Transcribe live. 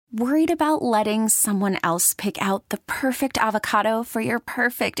Worried about letting someone else pick out the perfect avocado for your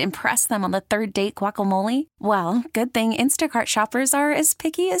perfect impress them on the third date guacamole? Well, good thing Instacart shoppers are as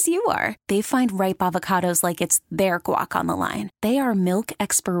picky as you are. They find ripe avocados like it's their guac on the line. They are milk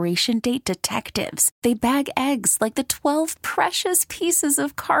expiration date detectives. They bag eggs like the 12 precious pieces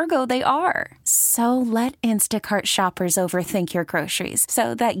of cargo they are. So let Instacart shoppers overthink your groceries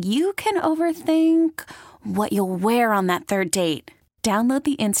so that you can overthink what you'll wear on that third date. Download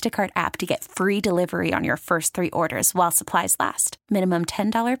the Instacart app to get free delivery on your first 3 orders while supplies last. Minimum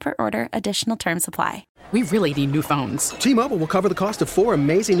 $10 per order. Additional terms apply. We really need new phones. T-Mobile will cover the cost of 4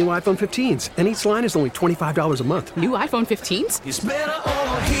 amazing new iPhone 15s, and each line is only $25 a month. New iPhone 15s? It's better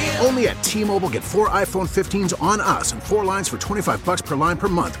over here. Only at T-Mobile, get 4 iPhone 15s on us and 4 lines for $25 per line per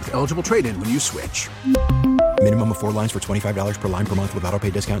month with eligible trade-in when you switch. Minimum of 4 lines for $25 per line per month with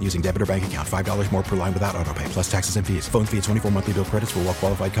autopay discount using debit or bank account. $5 more per line without autopay, plus taxes and fees. Phone fee at 24 monthly bill credits for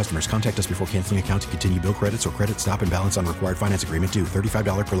well-qualified customers. Contact us before canceling account to continue bill credits or credit stop and balance on required finance agreement due.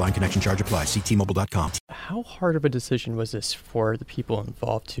 $35 per line connection charge applies. See T-Mobile.com. How hard of a decision was this for the people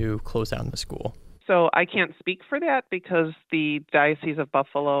involved to close down the school? So I can't speak for that because the Diocese of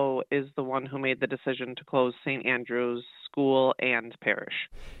Buffalo is the one who made the decision to close St. Andrew's School and parish.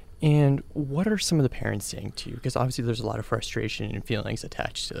 And what are some of the parents saying to you? Because obviously there's a lot of frustration and feelings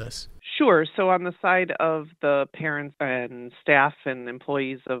attached to this. Sure. So on the side of the parents and staff and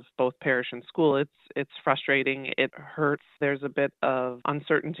employees of both parish and school, it's frustrating. It hurts. There's a bit of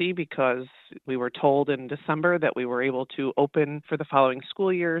uncertainty because we were told in December that we were able to open for the following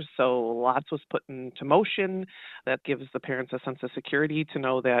school year. So lots was put into motion. That gives the parents a sense of security to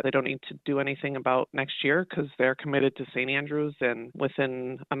know that they don't need to do anything about next year because they're committed to St. Andrews. And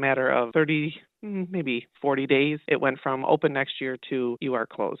within a matter of 30, maybe 40 days, it went from open next year to you are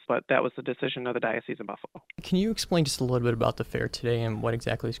closed. But that was the decision of the Diocese of Buffalo. Can you explain just a little bit about the fair today and what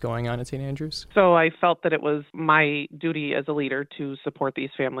exactly is going on at St. Andrews? So I felt that it was my duty as a leader to support these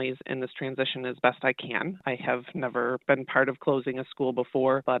families in this transition as best I can. I have never been part of closing a school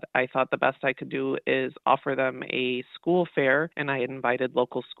before, but I thought the best I could do is offer them a school fair, and I invited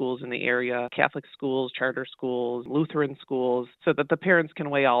local schools in the area, Catholic schools, charter schools, Lutheran schools, so that the parents can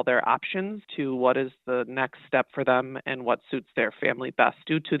weigh all their options to what is the next step for them and what suits their family best.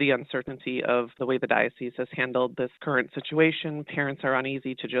 Due to the uncertainty of the way the diocese has handled this current situation, parents are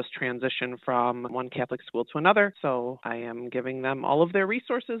uneasy to just transition from one Catholic school to another, so I am giving them all of their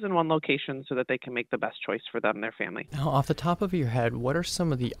resources in one location so that they can make the best choice for them and their family. Now, off the top of your head, what are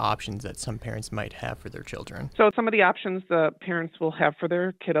some of the options that some parents might have for their children? So some of the options the parents will have for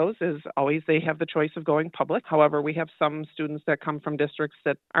their kiddos is always they have the choice of going public. However, we have some students that come from districts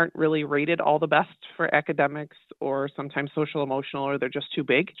that aren't really rated all the best for academics or sometimes social emotional, or they're just too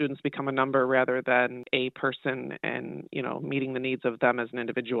big. Students become a number rather than a person and, meeting the needs of them as an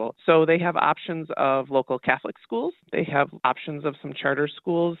individual. So they have options of local Catholic schools. They have options of some charter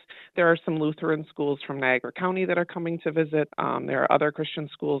schools. There are some Lutheran schools from Niagara County that are coming to visit. There are other Christian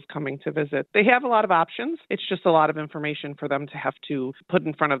schools coming to visit. They have a lot of options. It's just a lot of information for them to have to put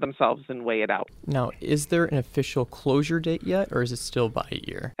in front of themselves and weigh it out. Now, is there an official closure date yet, or is it still by a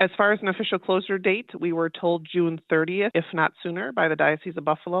year? As far as an official closure date, we were told June 30th, if not sooner, by the Diocese of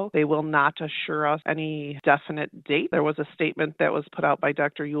Buffalo. They will not assure us any definite date. There was a statement that was put out by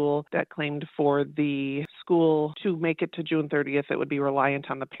Dr. Yule that claimed for the school to make it to June 30th, it would be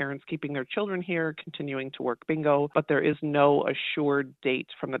reliant on the parents keeping their children here, continuing to work bingo, but there is no assured date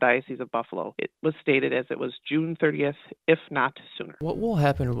from the Diocese of Buffalo. It was stated as it was June 30th, if not sooner. What will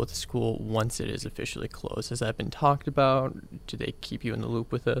happen with the school once it is officially closed? Has that been talked about? Do they keep you in the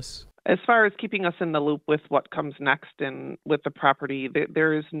loop with this? As far as keeping us in the loop with what comes next and with the property,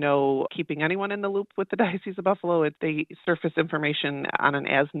 there is no keeping anyone in the loop with the Diocese of Buffalo. They surface information on an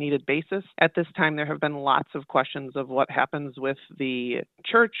as-needed basis. At this time, there have been lots of questions of what happens with the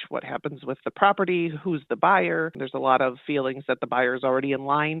church, what happens with the property, who's the buyer. There's a lot of feelings that the buyer is already in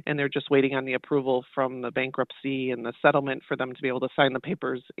line, and they're just waiting on the approval from the bankruptcy and the settlement for them to be able to sign the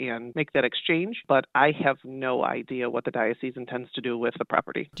papers and make that exchange. But I have no idea what the diocese intends to do with the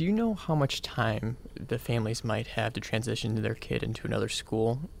property. Do you know how much time the families might have to transition their kid into another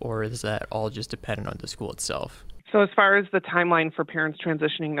school, or is that all just dependent on the school itself? So as far as the timeline for parents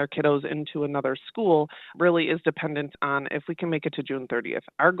transitioning their kiddos into another school really is dependent on if we can make it to June 30th.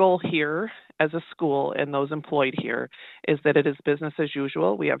 Our goal here as a school and those employed here is that it is business as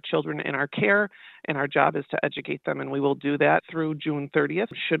usual. We have children in our care and our job is to educate them, and we will do that through June 30th.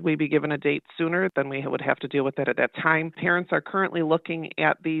 Should we be given a date sooner, then we would have to deal with that at that time. Parents are currently looking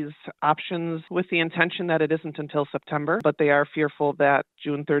at these options with the intention that it isn't until September, but they are fearful that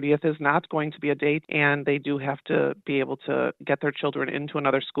June 30th is not going to be a date, and they do have to to be able to get their children into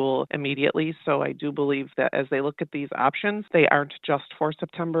another school immediately. So I do believe that as they look at these options, they aren't just for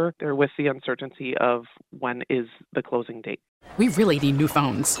September. They're with the uncertainty of when is the closing date. We really need new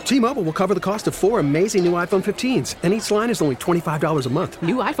phones. T-Mobile will cover the cost of 4 amazing new iPhone 15s, and each line is only $25 a month.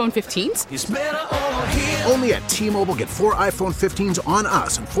 New iPhone 15s? It's better over here. Only at T-Mobile, get 4 iPhone 15s on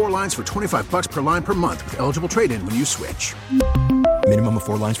us and 4 lines for $25 per line per month with eligible trade-in when you switch. Minimum of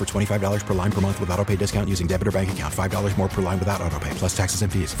 4 lines for $25 per line per month with autopay discount using debit or bank account. $5 more per line without autopay, plus taxes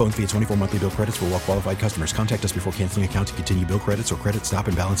and fees. Phone fee at 24 monthly bill credits for well-qualified customers. Contact us before canceling account to continue bill credits or credit stop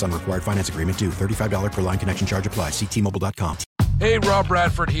and balance on required finance agreement due. $35 per line connection charge applies. See T-Mobile.com. Hey, Rob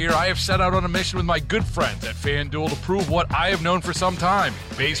Bradford here. I have set out on a mission with my good friends at FanDuel to prove what I have known for some time.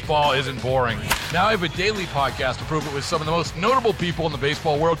 Baseball isn't boring. Now I have a daily podcast to prove it with some of the most notable people in the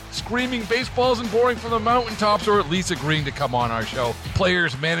baseball world, screaming baseball isn't boring from the mountaintops, or at least agreeing to come on our show.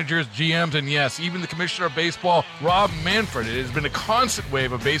 Players, managers, GMs, and yes, even the commissioner of baseball, Rob Manfred. It has been a constant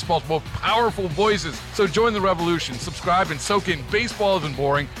wave of baseball's most powerful voices. So join the revolution. Subscribe and soak in Baseball Isn't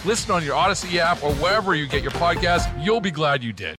Boring. Listen on your Odyssey app or wherever you get your podcasts. You'll be glad you did.